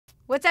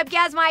What's up,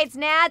 Gasmites,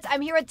 Nads?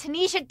 I'm here with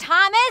Tanisha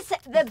Thomas,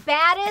 the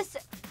baddest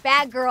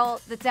bad girl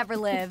that's ever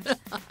lived.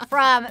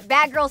 From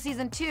Bad Girl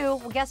Season 2.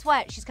 Well, guess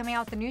what? She's coming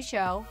out with a new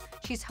show.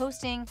 She's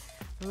hosting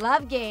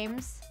Love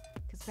Games,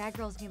 because bad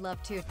girls need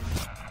love too.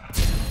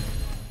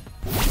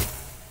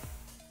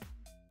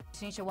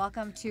 Tanisha,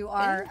 welcome to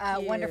our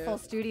wonderful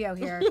studio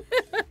here.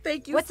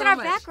 Thank you What's so in our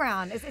much.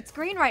 background? It's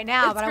green right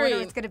now, It's but I wonder what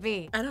green. it's going to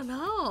be. I don't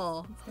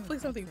know. Hopefully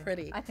something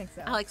pretty. I think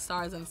so. I like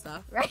stars and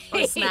stuff. Right.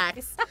 Or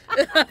snacks.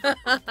 Did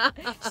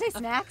you say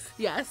snacks?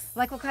 Yes.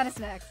 Like what kind of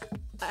snacks?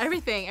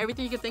 Everything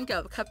you can think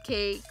of.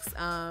 Cupcakes,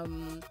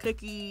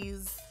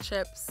 cookies,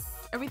 chips,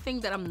 everything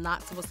that I'm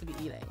not supposed to be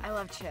eating. I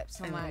love chips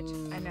so much.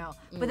 I know.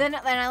 But then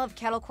I love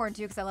kettle corn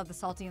too because I love the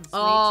salty and sweet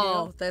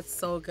Oh, too. that's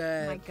so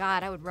good. Oh my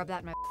God, I would rub that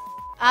in my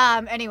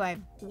anyway.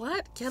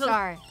 What?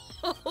 Sorry.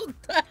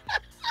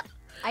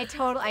 I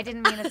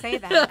didn't mean to say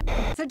that.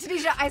 So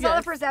Tanisha, I saw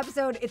the first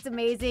episode. It's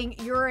amazing.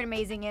 You're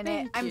amazing in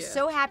it. I'm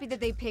so happy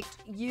that they picked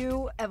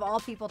you, of all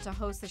people, to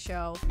host the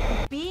show.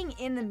 Being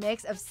in the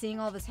mix of seeing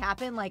all this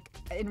happen, like,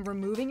 and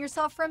removing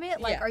yourself from it,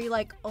 like, are you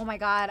like, oh my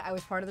God, I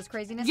was part of this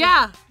craziness?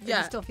 Yeah, or do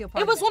you still feel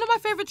part it of was it? one of my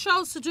favorite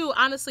shows to do.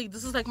 Honestly,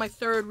 this is like my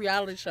third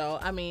reality show.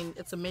 I mean,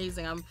 it's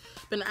amazing. I've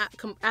been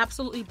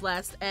absolutely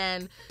blessed,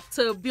 and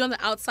to be on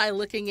the outside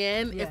looking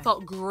in, it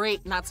felt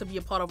great not to be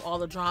a part of all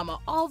the drama.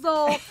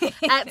 Although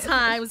at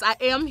times I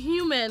am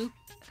human,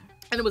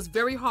 and it was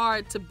very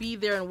hard to be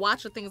there and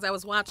watch the things I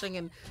was watching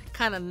and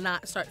kind of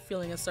not start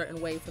feeling a certain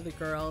way for the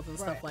girls and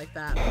stuff like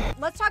that.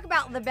 Let's talk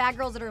about the bad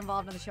girls that are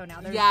involved in the show now.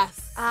 There's,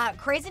 Yes.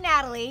 Crazy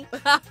Natalie,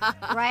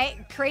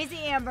 right? Crazy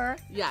Amber.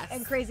 Yes.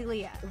 And Crazy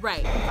Leah.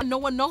 Right. No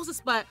one knows this,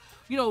 but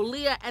you know,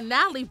 Leah and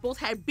Natalie both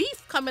had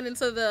beef coming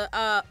into the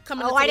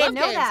into I didn't Love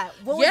know Games. that.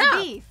 What was the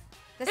beef?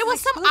 This It is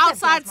was some exclusive,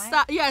 outside Gasmight.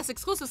 stuff. Yeah, it's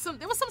exclusive.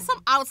 There was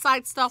some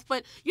outside stuff,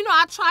 but you know,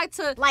 I tried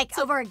to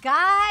over a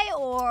guy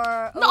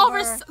or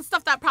over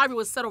stuff that probably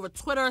was said over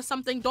Twitter or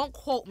something. Don't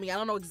quote me. I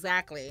don't know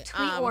exactly.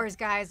 Tweet wars,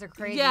 guys, are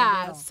crazy.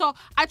 Yeah. real. So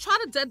I tried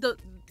to dead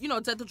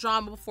the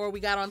drama before we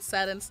got on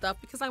set and stuff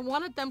because I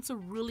wanted them to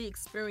really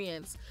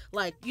experience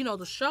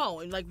the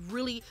show and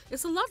really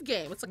it's a love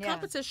game. It's a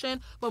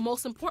competition, but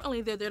most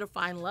importantly, they're there to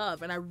find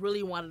love, and I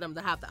really wanted them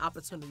to have the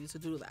opportunity to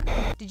do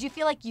that. Did you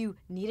feel like you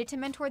needed to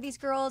mentor these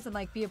girls and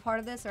be a part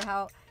of this, or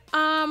how?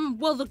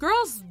 Well, the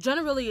girls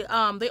generally,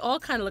 they all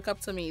kind of look up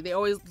to me. They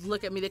always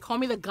look at me. They call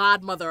me the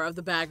godmother of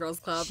the Bad Girls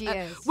Club. She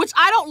is. Which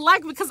I don't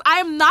like because I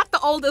am not the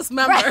oldest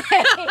member.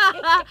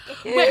 Right.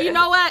 But you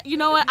know what?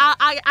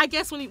 I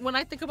guess when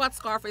I think about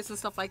Scarface and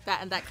stuff like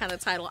that and that kind of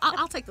title,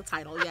 I'll take the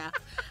title, yeah.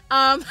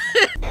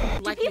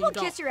 Do people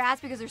kiss your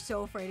ass because they're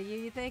so afraid of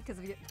you, think?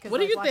 What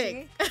do you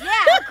think?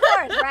 Yeah, of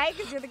course, right?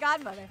 Because you're the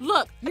godmother.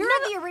 Look, you're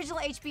the original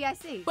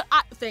HBIC. But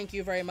thank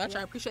you very much.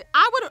 I appreciate it.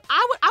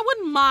 I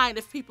wouldn't mind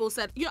if people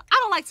said, I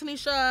don't like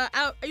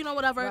Tanisha,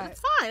 whatever. Right.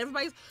 It's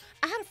fine.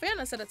 I had a fan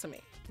that said that to me.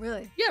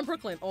 Really? Yeah, in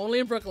Brooklyn. Only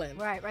in Brooklyn.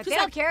 Right. They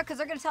don't care because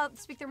they're going to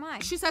speak their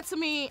mind. She said to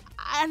me,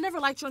 I never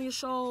liked you on your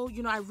show.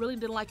 I really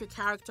didn't like your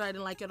character. I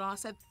didn't like it at all. I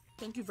said,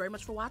 thank you very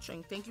much for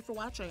watching. Thank you for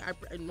watching.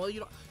 I know you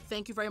don't.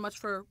 Thank you very much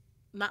for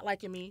not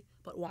liking me,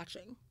 but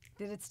watching.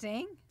 Did it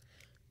sting?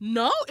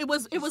 No, it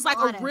was like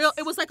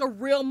a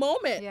real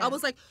moment. Yeah. I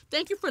was like,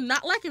 thank you for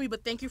not liking me,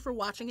 but thank you for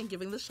watching and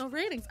giving the show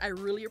ratings. I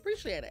really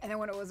appreciate it. And then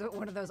when it was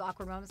one of those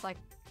awkward moments,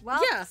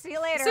 well, see you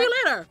later. See you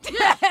later.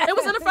 Yeah. It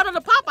was in front of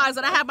the Popeyes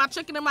and I had my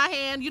chicken in my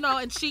hand,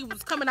 and she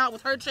was coming out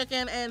with her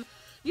chicken and,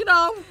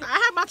 I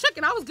had my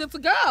chicken. I was good to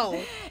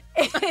go.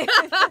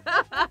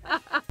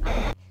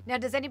 Now,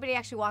 does anybody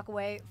actually walk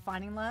away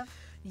finding love?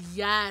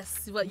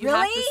 Yes, but you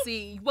have to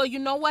see. Well, you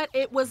know what?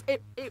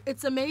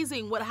 It's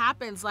amazing what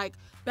happens.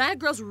 Bad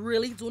girls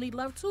really do need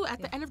love too. At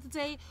the end of the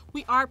day,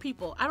 we are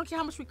people. I don't care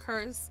how much we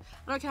curse.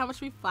 I don't care how much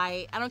we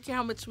fight. I don't care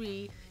how much we,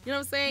 you know what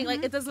I'm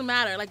saying? It doesn't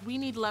matter. We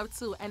need love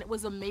too, and it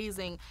was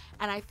amazing.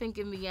 And I think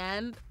in the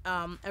end,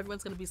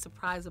 everyone's gonna be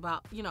surprised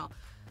about,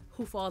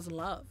 who falls in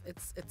love.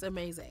 It's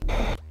amazing.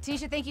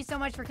 Tanisha, thank you so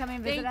much for coming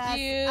and visiting us.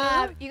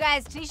 Thank you. You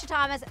guys, Tanisha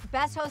Thomas,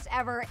 best host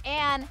ever,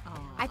 and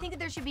I think that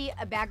there should be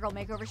a Bad Girl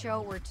Makeover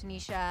show where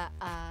Tanisha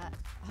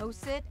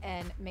hosts it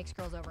and makes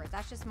girls over.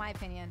 That's just my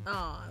opinion.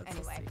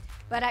 Anyway, so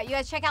but you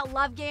guys check out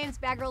Love Games.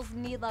 Bad Girls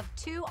Need Love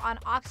 2 on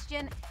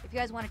Oxygen. If you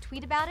guys want to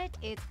tweet about it,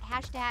 it's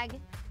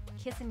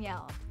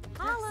 #KissAndYell.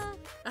 Holla.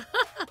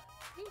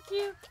 Thank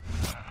you.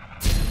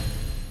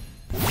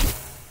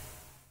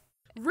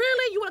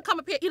 Really? You want to come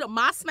up here eating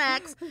my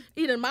snacks,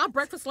 eating my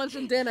breakfast, lunch,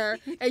 and dinner,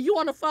 and you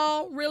on the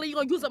phone? Really? You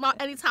going to use up my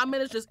anytime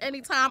minutes just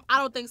anytime? I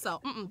don't think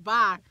so.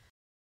 Bye.